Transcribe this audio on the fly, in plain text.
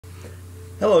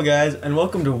Hello guys, and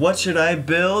welcome to What Should I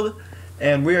Build?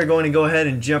 And we are going to go ahead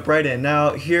and jump right in.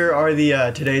 Now, here are the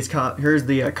here's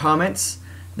the comments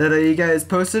that you guys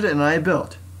posted and I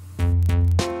built.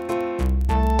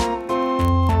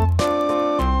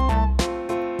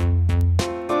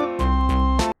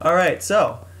 Alright,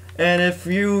 so, and if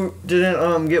you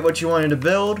didn't get what you wanted to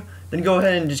build, then go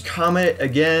ahead and just comment it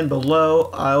again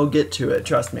below. I'll get to it,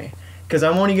 trust me. Because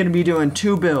I'm only going to be doing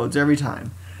 2 builds every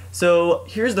time. So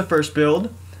here's the first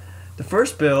build. The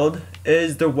first build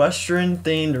is the Western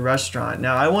themed restaurant.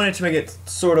 Now I wanted to make it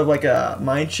sort of like a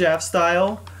mineshaft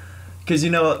style, because you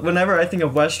know, whenever I think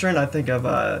of Western, I think of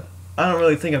I don't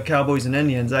really think of cowboys and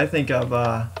Indians. I think of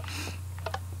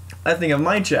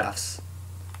mineshafts.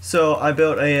 So I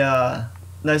built a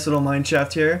nice little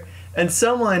mineshaft here, and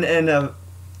someone in an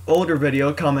older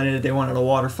video commented they wanted a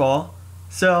waterfall,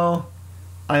 so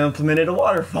I implemented a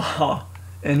waterfall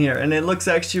in here, and it looks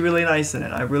actually really nice in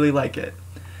it. I really like it.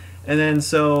 And then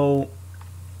so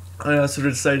I also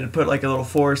decided to put like a little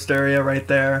forest area right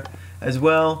there as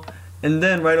well. And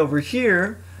then right over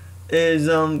here is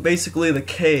basically the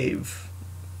cave.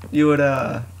 You would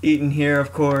eat in here,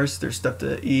 of course. There's stuff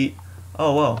to eat.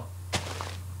 Oh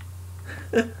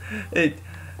whoa.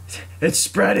 It's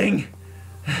spreading.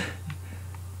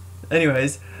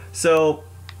 Anyways, so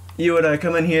you would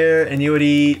come in here and you would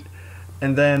eat,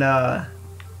 and then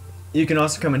you can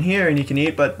also come in here and you can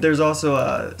eat, but there's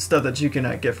also stuff that you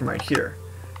can get from right here.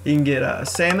 You can get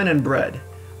salmon and bread.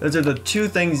 Those are the 2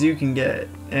 things you can get.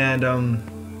 And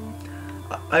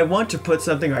I want to put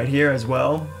something right here as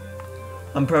well.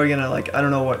 I'm probably gonna I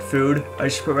don't know what food I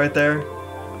should put right there.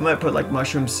 I might put like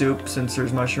mushroom soup, since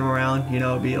there's mushroom around, you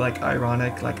know, it'd be like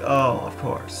ironic, like, oh, of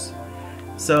course.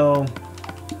 So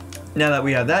now that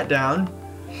we have that down,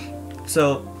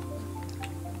 so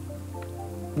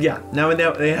yeah, now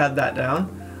that they have that down,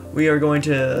 we are going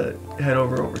to head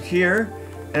over here,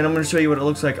 and I'm going to show you what it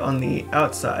looks like on the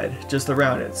outside, just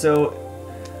around it. So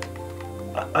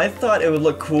I thought it would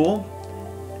look cool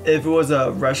if it was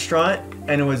a restaurant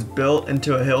and it was built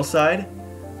into a hillside,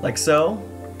 like so,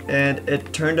 and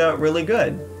it turned out really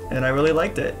good, and I really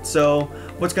liked it. So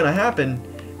what's going to happen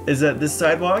is that this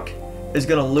sidewalk is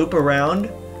going to loop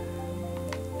around.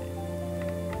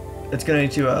 It's going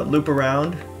to loop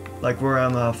around like where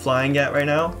I'm flying at right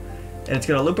now, and it's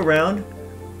gonna loop around,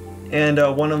 and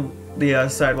one of the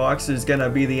sidewalks is gonna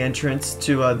be the entrance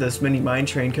to this mini mine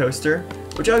train coaster,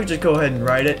 which I'll just go ahead and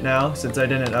ride it now since I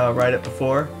didn't ride it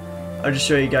before. I'll just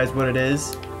show you guys what it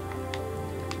is.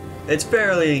 It's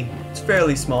fairly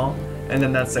small, and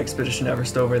then that's Expedition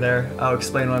Everest over there. I'll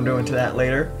explain what I'm doing to that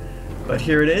later, but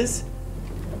here it is.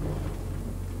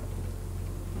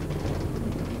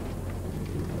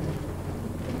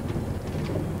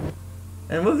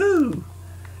 And woohoo!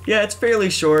 Yeah, it's fairly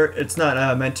short. It's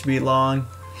not meant to be long.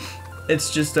 It's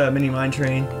just a mini mine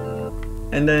train.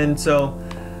 And then so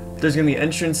there's gonna be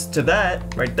entrance to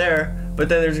that right there, but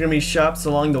then there's gonna be shops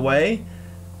along the way,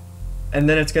 and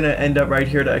then it's gonna end up right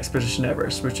here to Expedition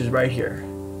Everest, which is right here.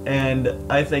 And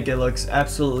I think it looks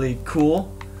absolutely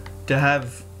cool to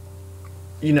have,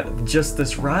 you know, just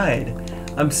this ride.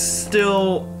 I'm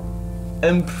still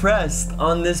impressed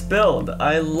on this build.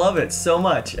 I love it so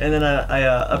much. And then I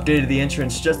updated the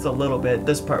entrance just a little bit,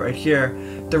 this part right here.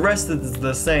 The rest is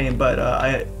the same, but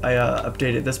I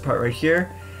updated this part right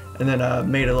here, and then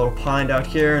made a little pond out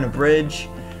here and a bridge.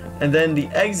 And then the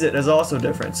exit is also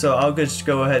different, so I'll just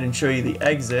go ahead and show you the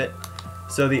exit.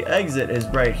 So the exit is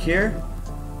right here,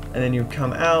 and then you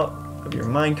come out of your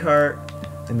minecart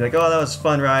and be like, oh, that was a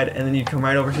fun ride, and then you come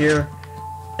right over here,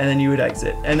 and then you would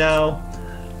exit. And now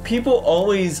people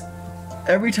always,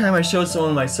 every time I showed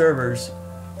someone my servers,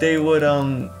 they would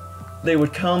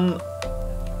come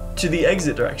to the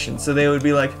exit direction. So they would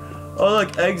be like, oh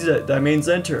look, exit, that means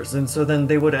enters. And so then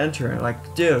they would enter, and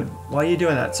like, dude, why are you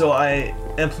doing that? So I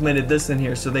implemented this in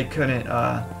here so they couldn't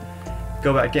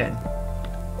go back in.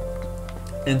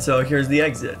 And so here's the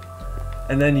exit.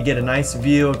 And then you get a nice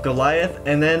view of Goliath,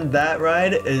 and then that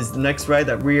ride is the next ride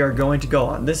that we are going to go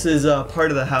on. This is part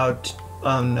of the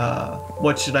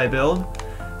What Should I Build?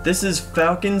 This is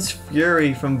Falcon's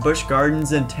Fury from Busch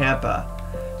Gardens in Tampa.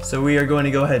 So we are going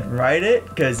to go ahead and ride it,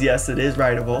 because yes, it is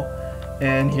rideable.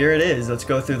 And here it is. Let's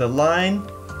go through the line.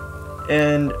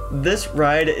 And this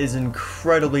ride is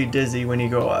incredibly dizzy when you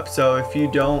go up. So if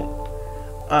you don't,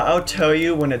 I'll tell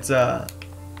you when it's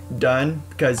done,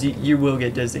 because you will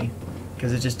get dizzy,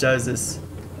 because it just does this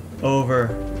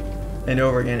over and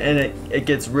over again, and it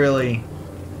gets really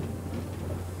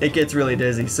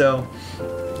dizzy. So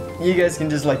you guys can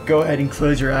just like go ahead and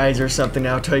close your eyes or something.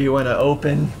 I'll tell you when to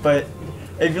open, but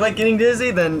if you like getting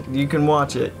dizzy, then you can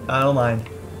watch it. I don't mind.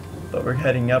 but we're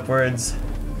heading upwards.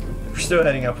 We're still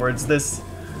heading upwards. This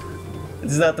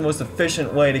is not the most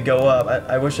efficient way to go up.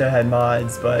 I wish I had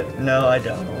mods, but no, I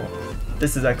don't.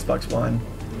 This is Xbox One.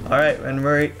 Alright, and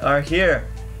we are here.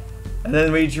 And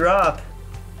then we drop.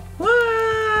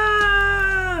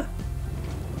 Wah!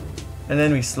 And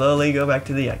then we slowly go back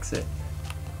to the exit.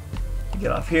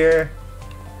 Get off here.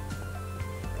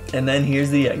 And then here's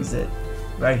the exit.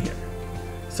 Right here.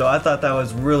 So I thought that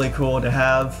was really cool to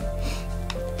have.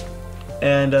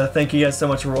 And thank you guys so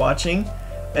much for watching.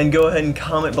 And go ahead and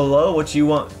comment below what you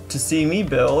want to see me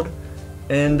build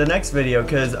in the next video,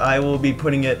 because I will be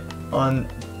putting it on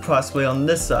possibly on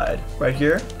this side right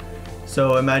here.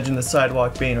 So imagine the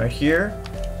sidewalk being right here,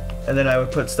 and then I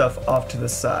would put stuff off to the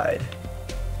side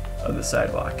of the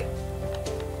sidewalk.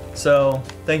 So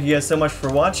thank you guys so much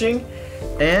for watching,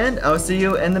 and I'll see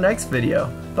you in the next video.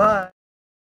 Bye.